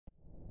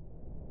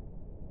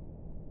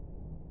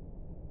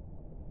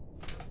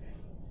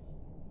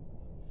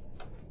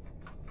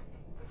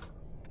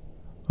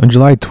On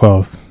July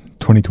 12th,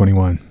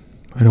 2021,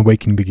 an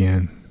awakening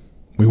began.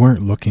 We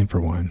weren't looking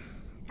for one,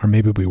 or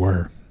maybe we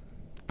were.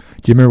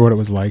 Do you remember what it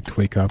was like to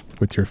wake up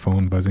with your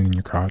phone buzzing in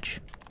your crotch?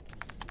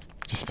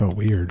 It just felt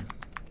weird.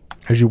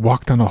 As you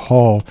walked down a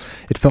hall,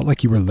 it felt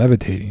like you were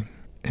levitating.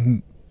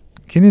 And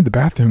getting to the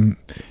bathroom,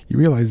 you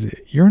realize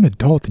that you're an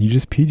adult and you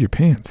just peed your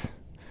pants.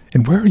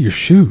 And where are your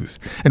shoes?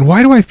 And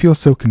why do I feel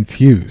so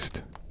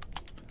confused?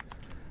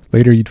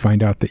 Later, you'd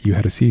find out that you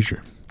had a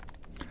seizure.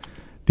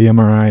 The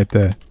MRI at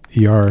the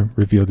ER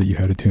revealed that you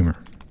had a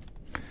tumor.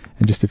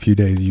 In just a few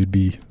days, you'd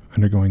be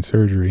undergoing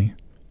surgery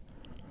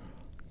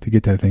to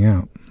get that thing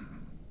out.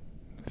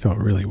 It felt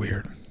really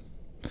weird.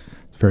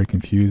 It's very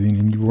confusing,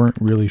 and you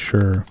weren't really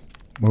sure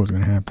what was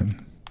going to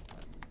happen.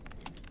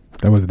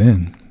 That was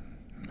then,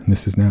 and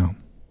this is now.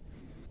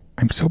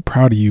 I'm so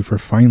proud of you for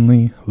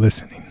finally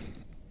listening.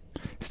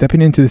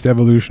 Stepping into this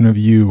evolution of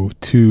you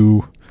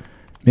to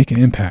make an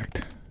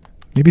impact.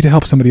 Maybe to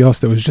help somebody else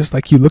that was just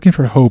like you, looking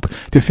for hope,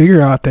 to figure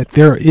out that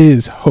there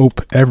is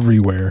hope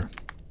everywhere.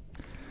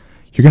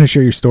 You're going to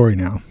share your story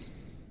now.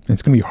 And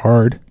it's going to be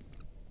hard,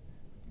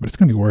 but it's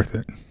going to be worth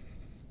it.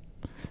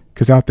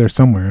 Because out there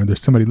somewhere,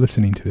 there's somebody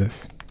listening to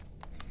this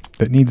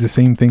that needs the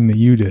same thing that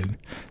you did.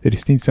 They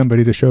just need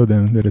somebody to show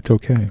them that it's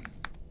okay.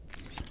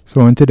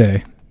 So on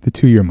today, the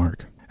 2-year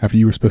mark, after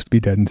you were supposed to be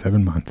dead in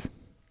 7 months,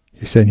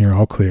 you're sitting here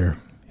all clear.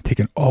 You're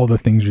taking all the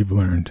things you've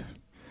learned.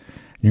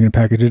 You're going to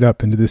package it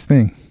up into this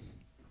thing.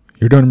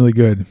 You're doing really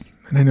good,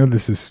 and I know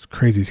this is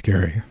crazy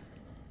scary,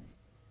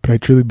 but I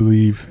truly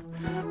believe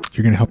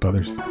you're going to help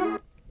others.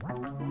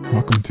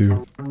 Welcome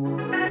to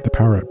the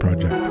Power Up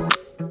Project.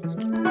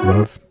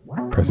 Love,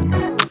 present me.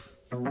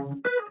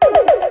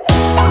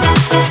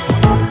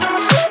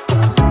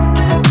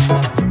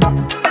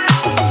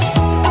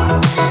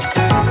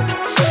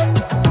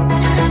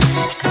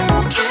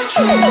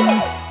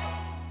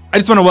 I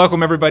just want to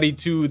welcome everybody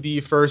to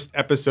the first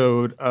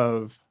episode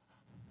of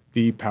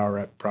the Power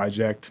Up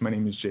Project. My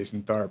name is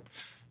Jason Tharp,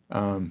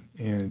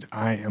 and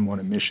I am on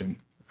a mission.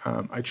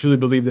 I truly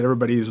believe that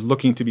everybody is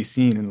looking to be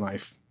seen in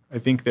life. I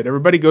think that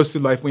everybody goes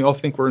through life, and we all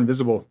think we're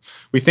invisible.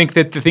 We think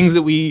that the things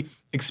that we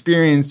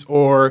experience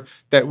or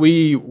that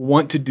we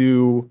want to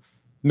do,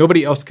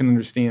 nobody else can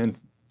understand.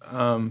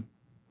 And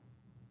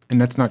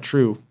that's not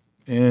true.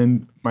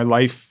 And my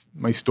life,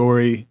 my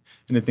story,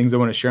 and the things I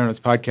want to share on this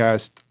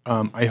podcast,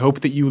 I hope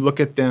that you look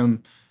at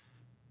them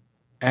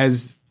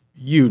as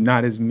you,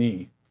 not as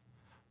me.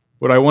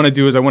 What I want to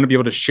do is I want to be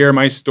able to share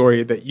my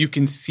story that you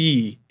can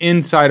see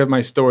inside of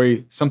my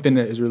story something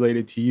that is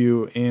related to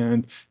you.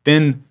 And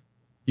then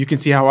you can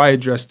see how I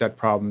address that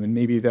problem. And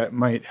maybe that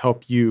might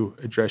help you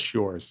address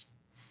yours.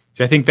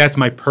 See, I think that's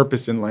my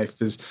purpose in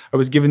life is I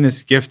was given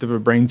this gift of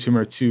a brain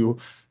tumor to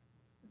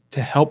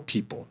help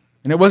people.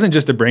 And it wasn't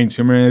just a brain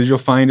tumor. As you'll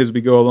find as we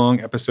go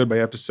along episode by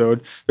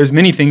episode, there's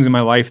many things in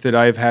my life that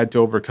I've had to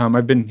overcome.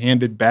 I've been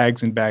handed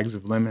bags and bags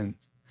of lemons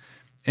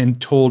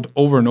and told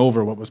over and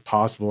over what was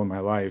possible in my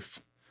life.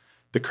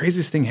 The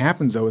craziest thing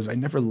happens, though, is I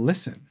never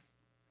listen.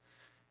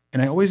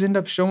 And I always end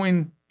up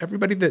showing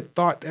everybody that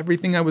thought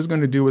everything I was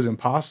going to do was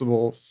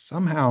impossible,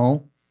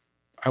 somehow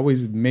I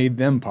always made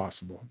them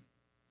possible.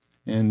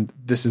 And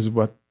this is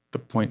what the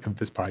point of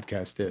this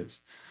podcast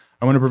is.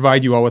 I want to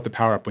provide you all with the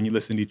power up when you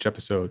listen to each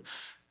episode.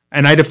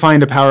 And I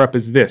define a power up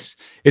as this.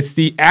 It's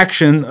the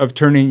action of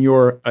turning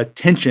your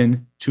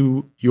attention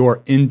to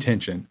your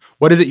intention.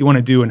 What is it you want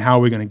to do and how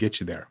are we going to get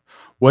you there?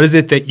 What is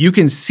it that you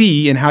can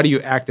see and how do you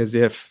act as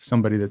if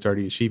somebody that's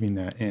already achieving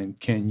that? And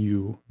can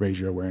you raise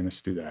your awareness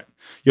through that?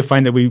 You'll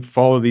find that we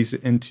follow these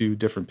into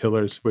different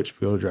pillars, which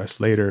we'll address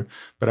later.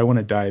 But I want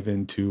to dive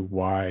into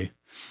why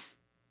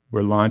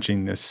we're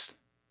launching this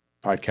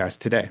podcast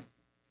today.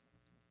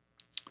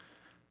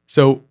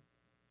 So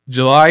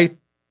July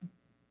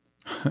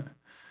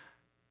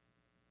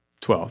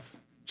 12th,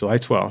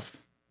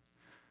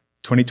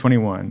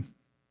 2021,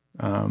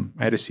 I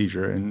had a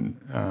seizure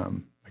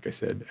and like I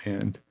said,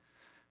 and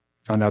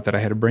found out that I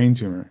had a brain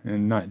tumor,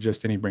 and not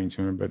just any brain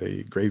tumor, but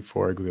a grade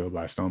 4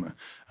 glioblastoma.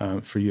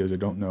 For you that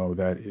don't know,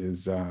 that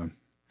is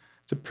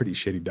it's a pretty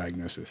shitty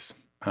diagnosis.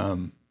 It's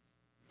kind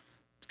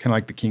of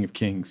like the king of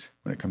kings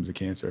when it comes to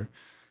cancer.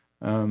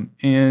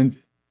 And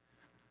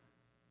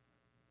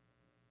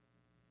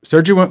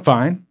surgery went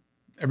fine.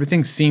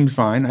 Everything seemed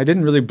fine. I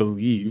didn't really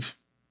believe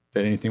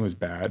that anything was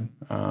bad.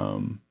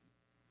 That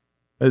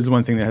is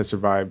one thing that has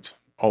survived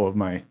all of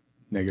my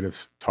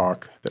negative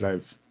talk that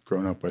I've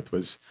grown up with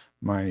was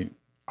my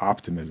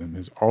optimism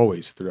has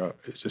always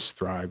it's just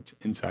thrived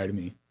inside of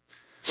me.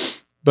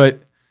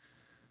 But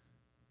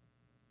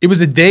it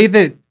was a day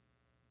that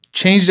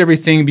changed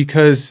everything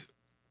because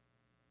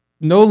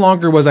no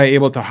longer was I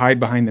able to hide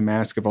behind the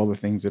mask of all the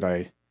things that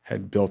I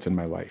had built in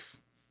my life.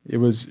 It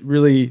was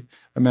really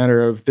a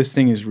matter of this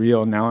thing is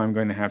real. Now I'm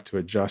going to have to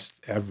adjust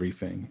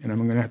everything. And I'm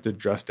going to have to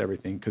adjust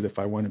everything because if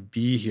I want to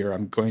be here,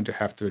 I'm going to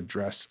have to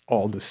address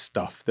all the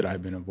stuff that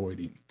I've been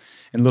avoiding.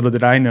 And little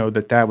did I know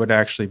that that would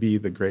actually be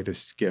the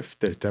greatest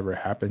gift that's ever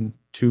happened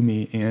to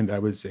me. And I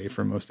would say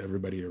for most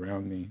everybody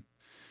around me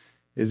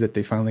is that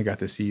they finally got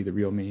to see the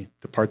real me,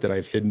 the part that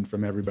I've hidden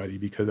from everybody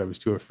because I was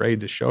too afraid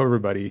to show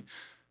everybody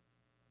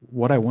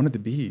what I wanted to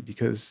be,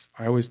 because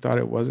I always thought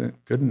it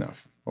wasn't good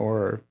enough,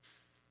 or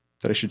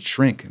that I should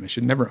shrink and I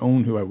should never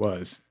own who I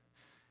was.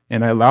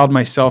 And I allowed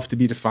myself to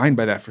be defined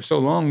by that for so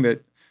long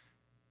that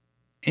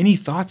any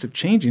thoughts of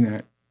changing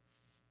that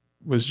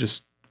was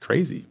just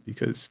crazy,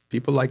 because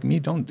people like me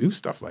don't do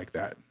stuff like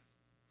that.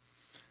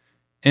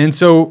 And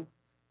so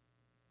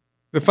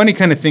the funny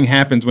kind of thing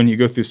happens when you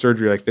go through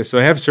surgery like this. So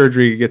I have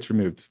surgery, it gets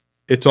removed.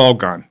 It's all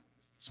gone.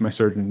 So my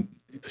surgeon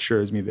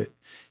assures me that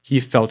he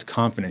felt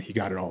confident he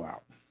got it all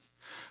out.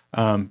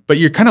 But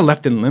you're kind of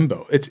left in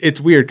limbo.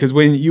 It's weird, because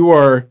when you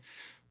are,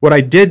 what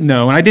I did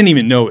know, and I didn't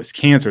even know it was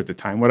cancer at the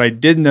time. What I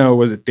did know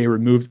was that they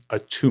removed a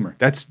tumor.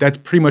 That's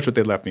pretty much what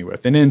they left me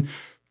with. And then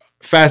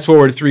fast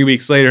forward 3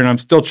 weeks later, and I'm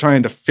still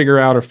trying to figure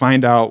out or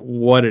find out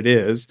what it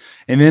is.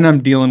 And then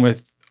I'm dealing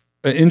with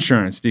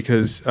insurance,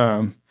 because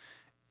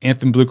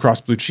Anthem Blue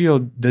Cross Blue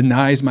Shield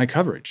denies my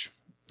coverage.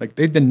 Like,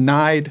 they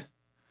denied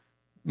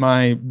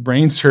my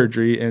brain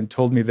surgery and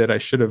told me that I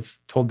should have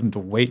told them to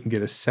wait and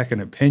get a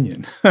second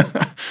opinion,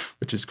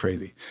 which is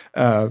crazy.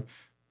 But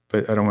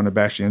I don't want to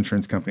bash the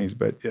insurance companies.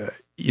 But,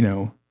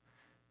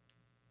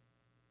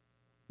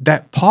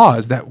 that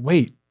pause, that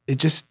wait,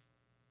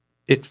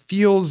 it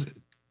feels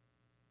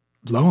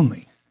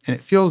lonely, and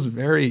it feels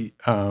very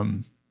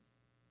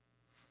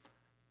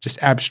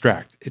just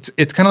abstract.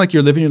 It's kind of like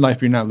you're living your life,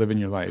 but you're not living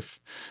your life.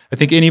 I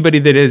think anybody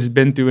that has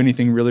been through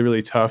anything really,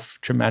 really tough,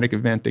 traumatic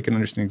event, they can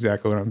understand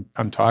exactly what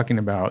I'm talking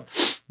about.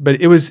 But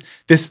it was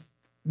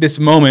this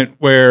moment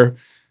where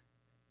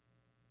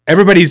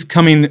everybody's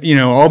coming,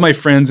 all my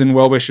friends and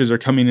well-wishers are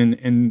coming in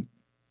and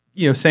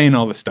saying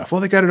all this stuff.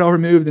 Well, they got it all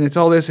removed and it's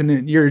all this,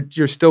 and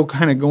you're still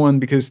kind of going,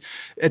 because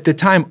at the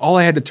time, all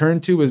I had to turn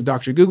to was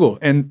Dr. Google.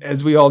 And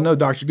as we all know,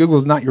 Dr. Google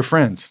is not your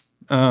friend,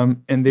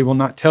 and they will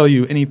not tell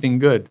you anything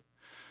good.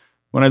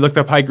 When I looked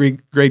up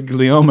high-grade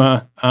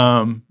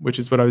glioma, which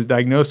is what I was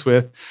diagnosed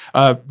with,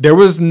 there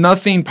was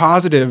nothing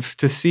positive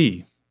to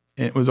see.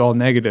 And it was all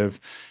negative.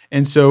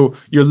 And so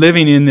you're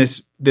living in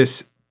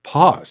this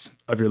pause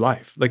of your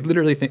life. Like,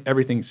 literally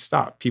everything's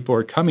stopped. People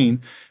are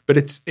coming, but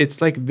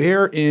it's like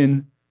they're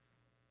in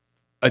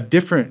a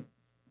different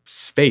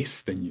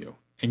space than you.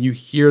 And you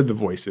hear the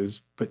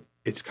voices, but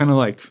it's kind of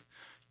like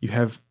you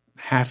have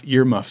half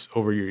earmuffs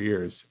over your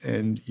ears,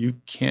 and you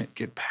can't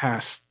get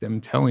past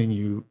them telling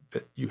you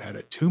that you had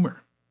a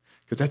tumor,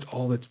 because that's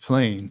all that's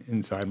playing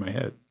inside my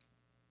head.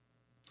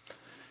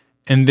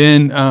 And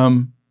then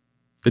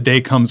the day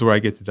comes where I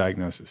get the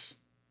diagnosis.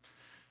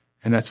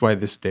 And that's why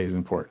this day is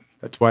important.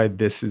 That's why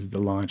this is the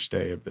launch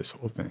day of this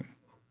whole thing.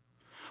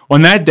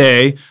 On that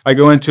day, I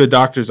go into a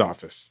doctor's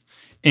office.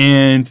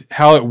 And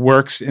how it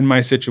works in my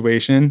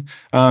situation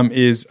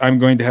is I'm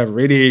going to have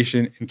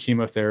radiation and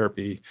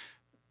chemotherapy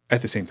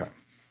at the same time.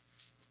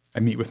 I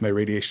meet with my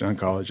radiation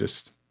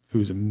oncologist,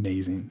 who's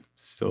amazing,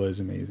 still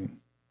is amazing.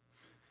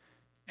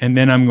 And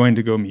then I'm going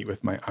to go meet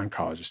with my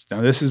oncologist.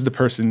 Now, this is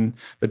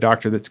the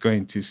doctor that's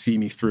going to see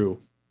me through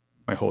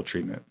my whole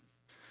treatment,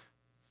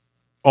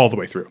 all the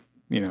way through,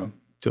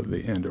 till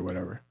the end or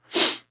whatever.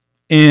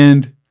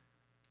 And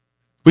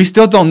we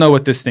still don't know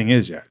what this thing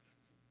is yet.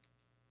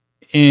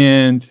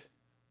 And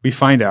we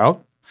find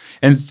out.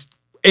 And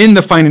in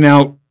the finding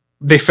out,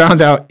 they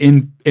found out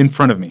in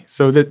front of me.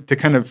 So that to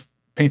kind of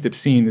paint the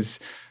scene is,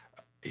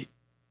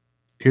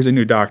 here's a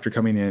new doctor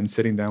coming in,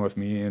 sitting down with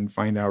me, and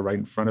find out right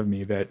in front of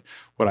me that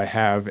what I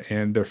have.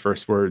 And their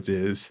first words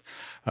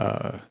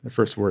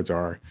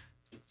are,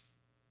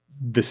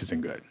 "This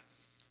isn't good."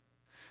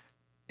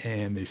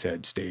 And they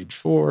said stage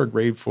 4,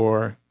 grade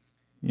 4.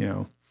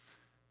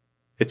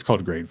 It's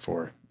called grade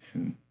 4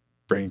 in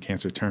brain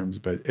cancer terms,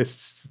 but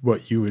it's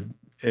what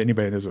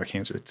anybody that knows about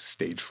cancer, it's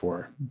stage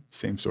 4,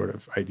 same sort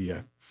of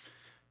idea.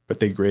 But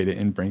they grade it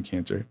in brain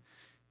cancer.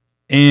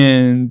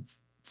 And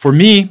for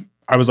me,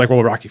 I was like,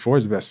 well, Rocky IV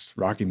is the best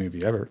Rocky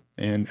movie ever.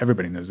 And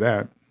everybody knows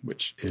that,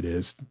 which it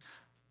is.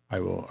 I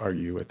will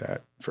argue with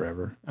that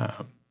forever.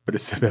 But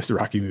it's the best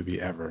Rocky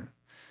movie ever.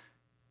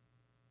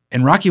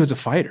 And Rocky was a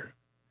fighter.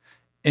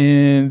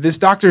 And this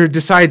doctor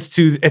decides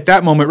to, at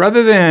that moment,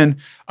 rather than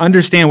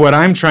understand what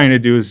I'm trying to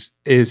do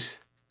is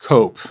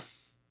cope.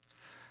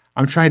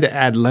 I'm trying to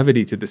add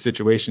levity to the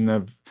situation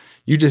of,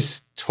 you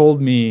just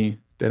told me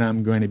that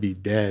I'm going to be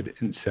dead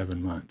in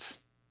 7 months.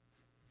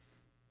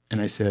 And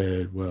I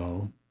said,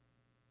 well,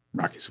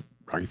 Rocky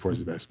IV is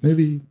the best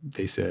movie.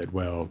 They said,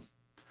 well,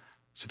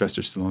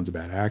 Sylvester Stallone's a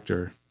bad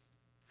actor.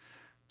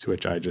 To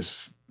which I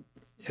just,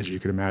 as you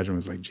could imagine,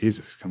 was like,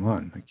 Jesus, come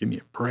on, give me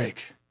a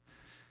break.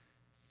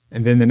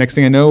 And then the next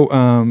thing I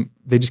know,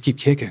 they just keep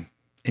kicking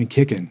and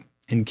kicking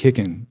and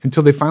kicking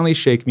until they finally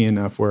shake me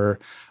enough where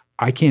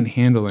I can't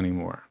handle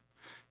anymore.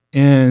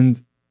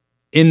 And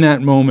in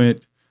that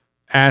moment,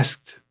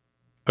 asked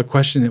a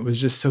question that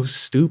was just so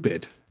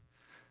stupid.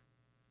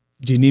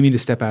 Do you need me to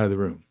step out of the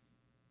room?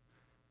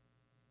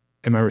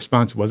 And my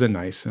response wasn't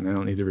nice, and I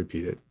don't need to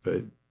repeat it,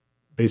 but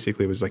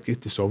basically it was like,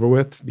 get this over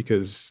with,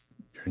 because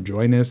you're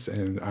enjoying this,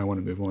 and I want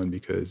to move on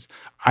because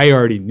I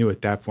already knew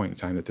at that point in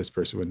time that this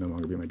person would no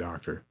longer be my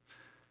doctor.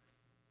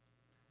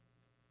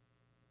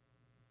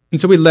 And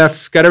so we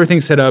left, got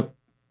everything set up.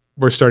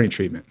 We're starting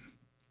treatment.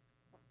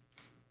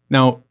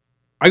 Now,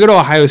 I go to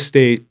Ohio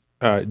State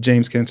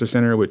James Cancer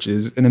Center, which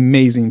is an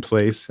amazing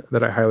place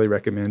that I highly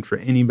recommend for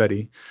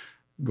anybody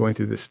going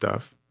through this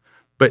stuff.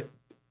 But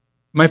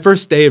my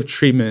first day of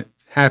treatment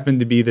happened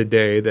to be the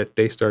day that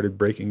they started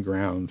breaking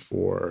ground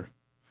for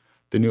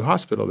the new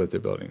hospital that they're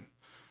building.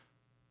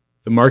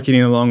 The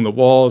marketing along the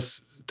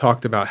walls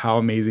talked about how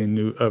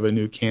amazing of a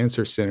new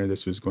cancer center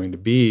this was going to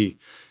be.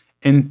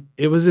 And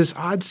it was this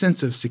odd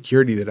sense of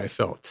security that I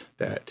felt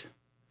that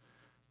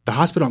the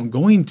hospital I'm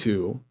going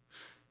to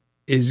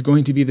is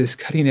going to be this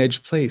cutting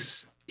edge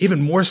place,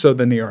 even more so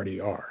than they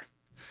already are.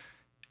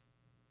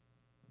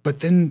 But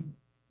then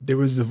there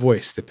was the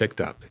voice that picked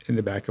up in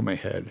the back of my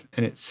head,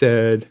 and it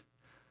said,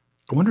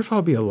 I wonder if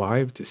I'll be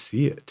alive to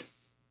see it.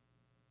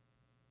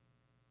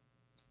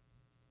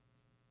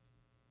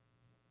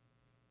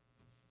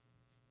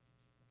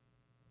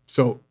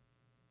 So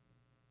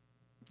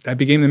that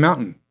became the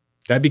mountain.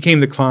 That became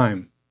the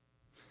climb.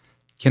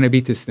 Can I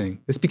beat this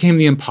thing? This became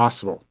the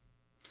impossible.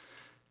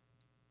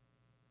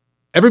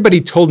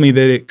 Everybody told me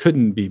that it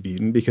couldn't be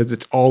beaten because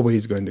it's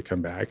always going to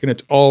come back and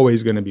it's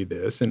always going to be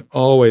this and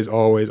always,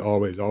 always,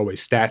 always,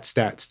 always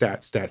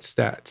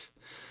stats.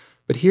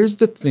 But here's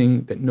the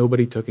thing that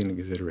nobody took into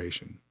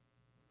consideration.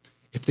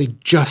 If they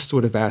just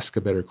would have asked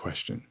a better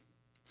question,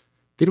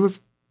 they would have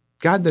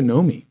gotten to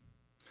know me.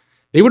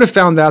 They would have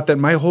found out that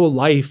my whole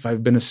life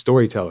I've been a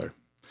storyteller.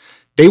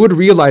 They would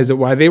realize that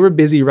while they were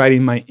busy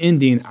writing my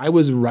ending, I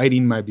was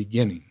writing my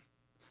beginning.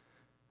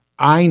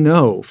 I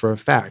know for a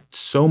fact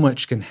so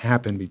much can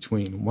happen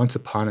between once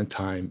upon a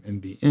time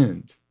and the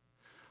end.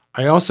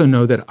 I also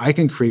know that I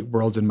can create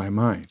worlds in my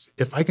mind.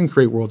 If I can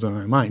create worlds in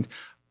my mind,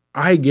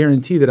 I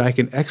guarantee that I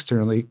can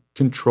externally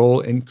control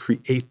and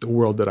create the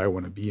world that I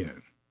want to be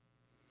in.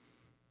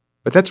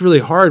 But that's really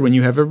hard when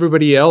you have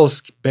everybody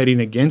else betting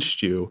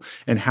against you.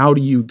 And how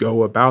do you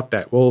go about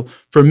that? Well,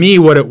 for me,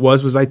 what it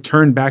was I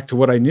turned back to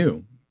what I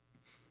knew.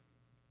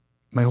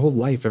 My whole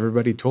life,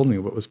 everybody told me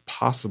what was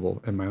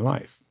possible in my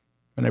life.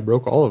 And I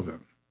broke all of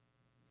them.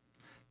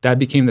 That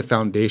became the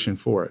foundation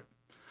for it.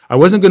 I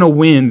wasn't going to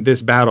win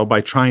this battle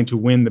by trying to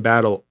win the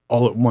battle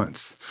all at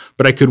once.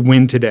 But I could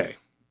win today.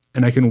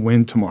 And I can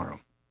win tomorrow.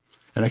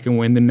 And I can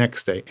win the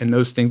next day. And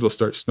those things will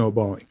start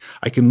snowballing.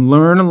 I can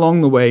learn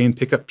along the way and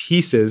pick up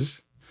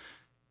pieces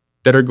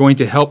that are going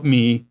to help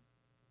me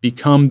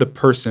become the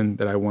person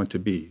that I want to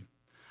be.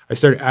 I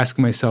started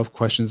asking myself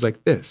questions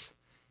like this.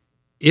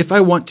 If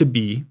I want to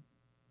be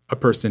a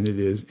person that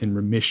is in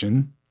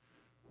remission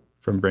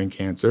from brain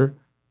cancer,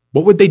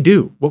 what would they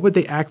do? What would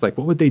they act like?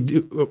 What would they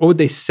do? What would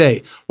they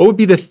say? What would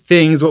be the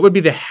things? What would be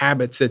the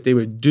habits that they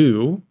would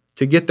do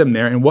to get them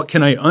there? And what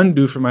can I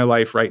undo for my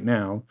life right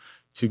now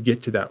to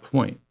get to that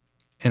point?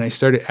 And I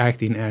started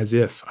acting as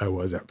if I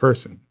was that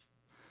person.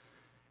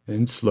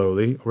 And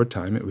slowly, over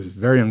time, it was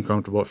very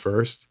uncomfortable at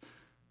first.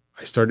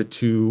 I started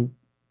to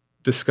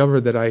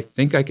discover that I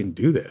think I can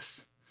do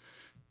this.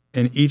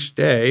 And each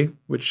day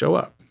would show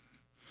up.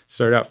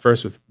 Started out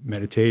first with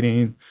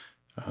meditating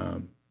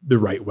the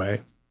right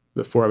way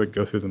before I would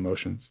go through the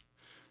motions.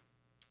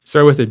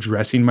 Started with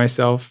addressing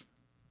myself,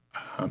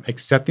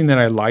 accepting that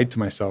I lied to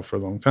myself for a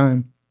long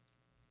time,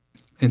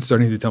 and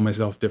starting to tell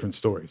myself different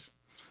stories.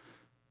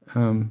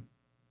 And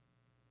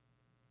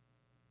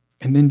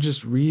then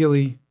just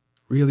really,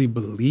 really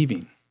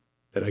believing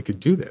that I could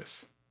do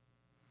this.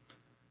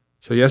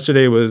 So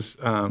yesterday was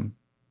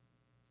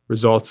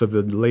results of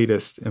the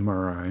latest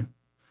MRI.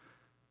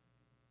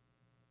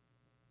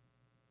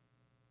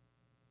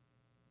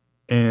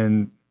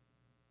 And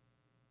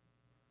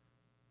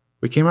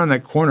we came around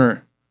that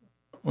corner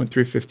on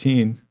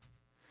 315,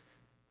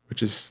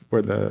 which is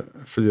where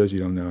for those of you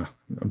who don't know,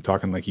 I'm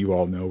talking like you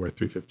all know where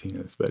 315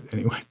 is. But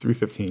anyway,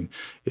 315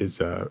 is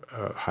a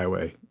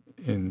highway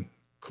in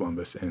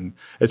Columbus. And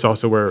it's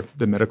also where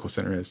the medical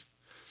center is.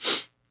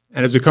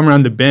 And as we come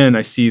around the bend,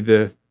 I see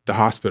the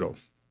hospital,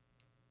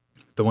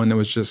 the one that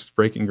was just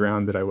breaking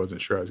ground that I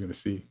wasn't sure I was going to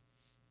see.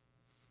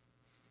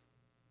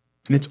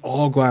 And it's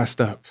all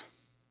glassed up.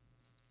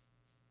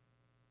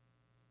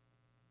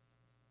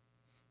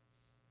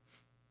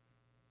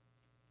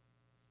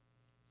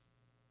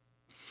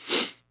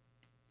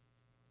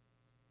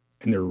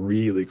 And they're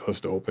really close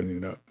to opening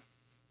it up.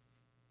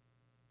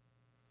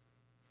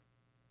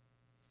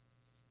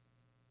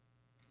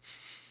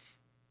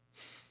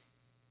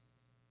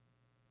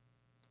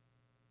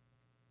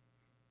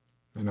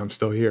 And I'm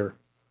still here.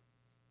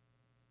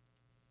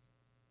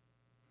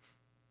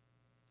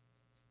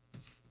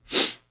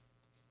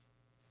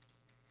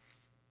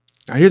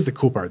 Now, here's the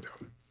cool part,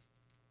 though.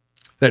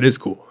 That is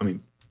cool. I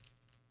mean,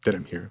 that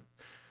I'm here.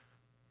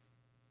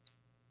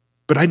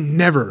 But I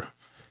never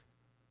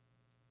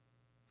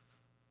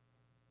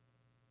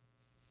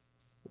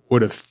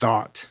would have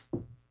thought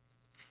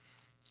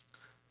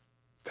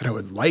that I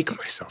would like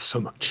myself so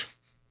much.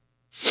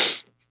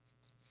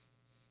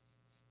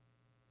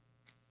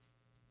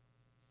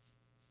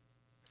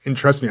 And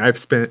trust me, I've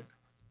spent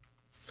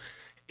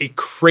a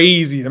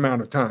crazy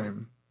amount of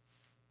time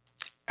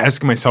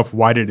asking myself,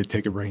 why did it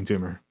take a brain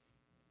tumor?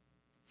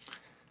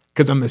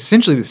 Because I'm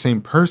essentially the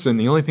same person.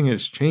 The only thing that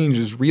has changed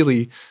is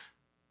really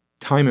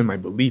time and my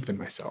belief in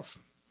myself.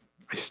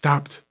 I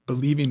stopped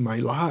believing my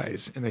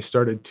lies and I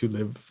started to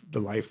live the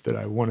life that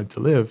I wanted to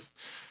live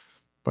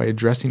by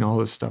addressing all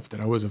this stuff that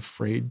I was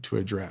afraid to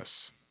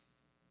address.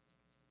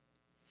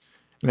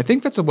 And I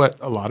think that's what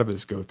a lot of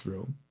us go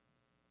through.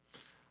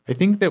 I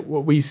think that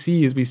what we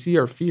see is we see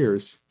our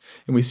fears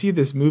and we see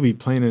this movie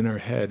playing in our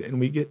head and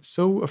we get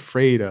so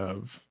afraid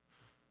of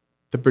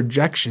the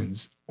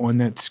projections on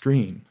that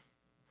screen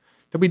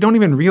that we don't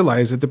even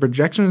realize that the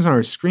projections on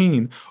our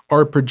screen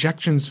are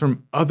projections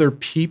from other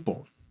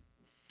people.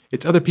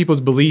 It's other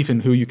people's belief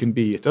in who you can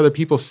be. It's other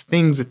people's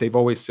things that they've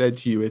always said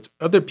to you. It's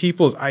other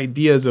people's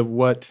ideas of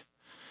what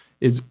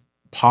is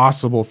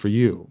possible for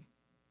you.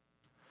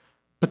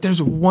 But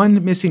there's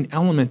one missing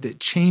element that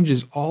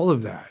changes all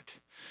of that,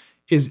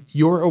 is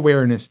your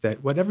awareness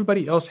that what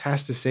everybody else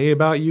has to say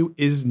about you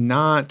is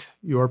not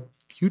your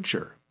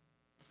future.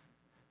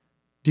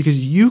 Because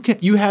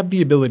you have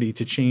the ability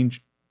to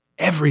change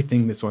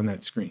everything that's on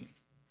that screen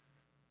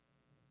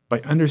by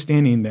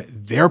understanding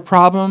that their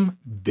problem,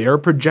 their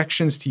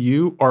projections to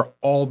you are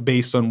all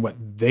based on what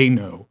they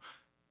know,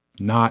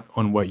 not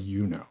on what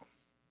you know.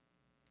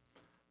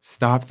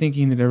 Stop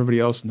thinking that everybody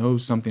else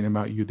knows something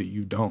about you that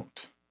you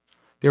don't.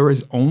 There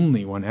is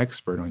only one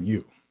expert on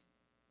you,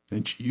 and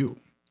it's you.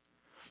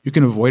 You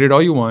can avoid it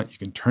all you want. You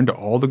can turn to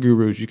all the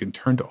gurus. You can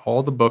turn to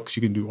all the books.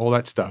 You can do all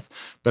that stuff.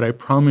 But I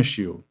promise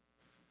you,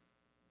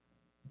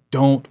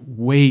 don't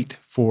wait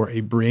for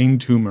a brain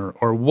tumor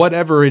or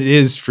whatever it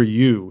is for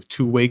you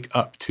to wake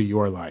up to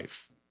your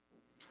life.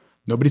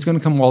 Nobody's going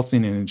to come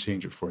waltzing in and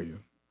change it for you.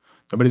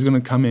 Nobody's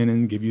going to come in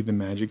and give you the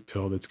magic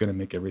pill that's going to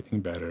make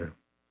everything better.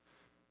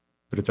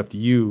 But it's up to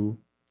you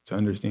to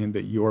understand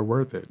that you're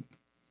worth it.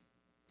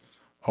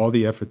 All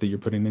the effort that you're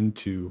putting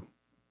into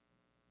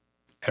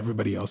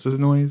everybody else's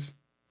noise,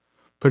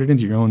 put it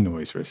into your own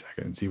noise for a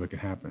second and see what can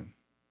happen.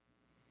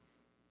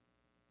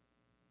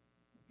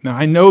 Now,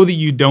 I know that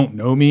you don't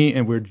know me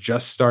and we're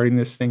just starting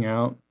this thing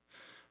out,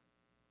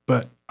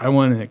 but I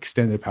want to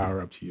extend the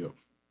power up to you.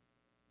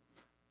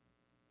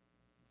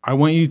 I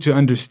want you to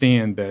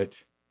understand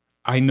that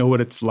I know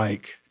what it's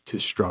like to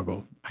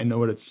struggle. I know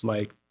what it's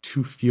like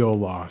to feel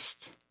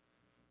lost.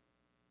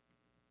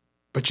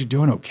 But you're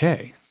doing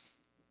okay.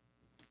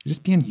 You're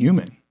just being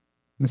human.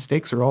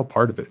 Mistakes are all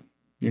part of it.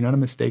 You're not a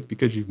mistake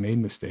because you've made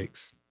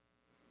mistakes.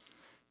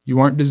 You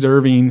aren't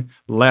deserving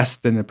less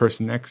than the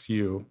person next to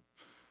you.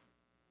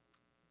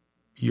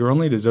 You're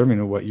only deserving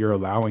of what you're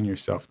allowing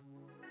yourself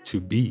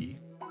to be.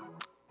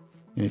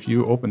 And if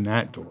you open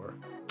that door,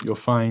 you'll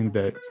find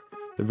that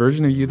the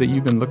version of you that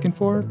you've been looking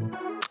for,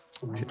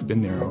 it's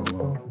been there all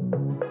along.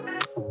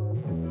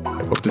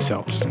 Hope this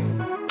helps.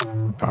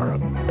 Power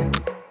up.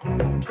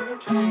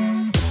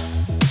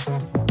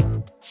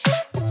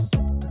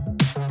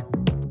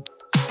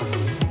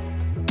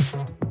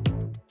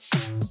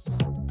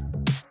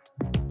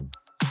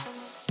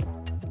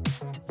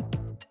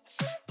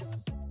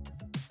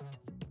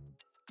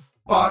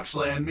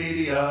 Boxland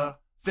Media.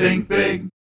 Think big.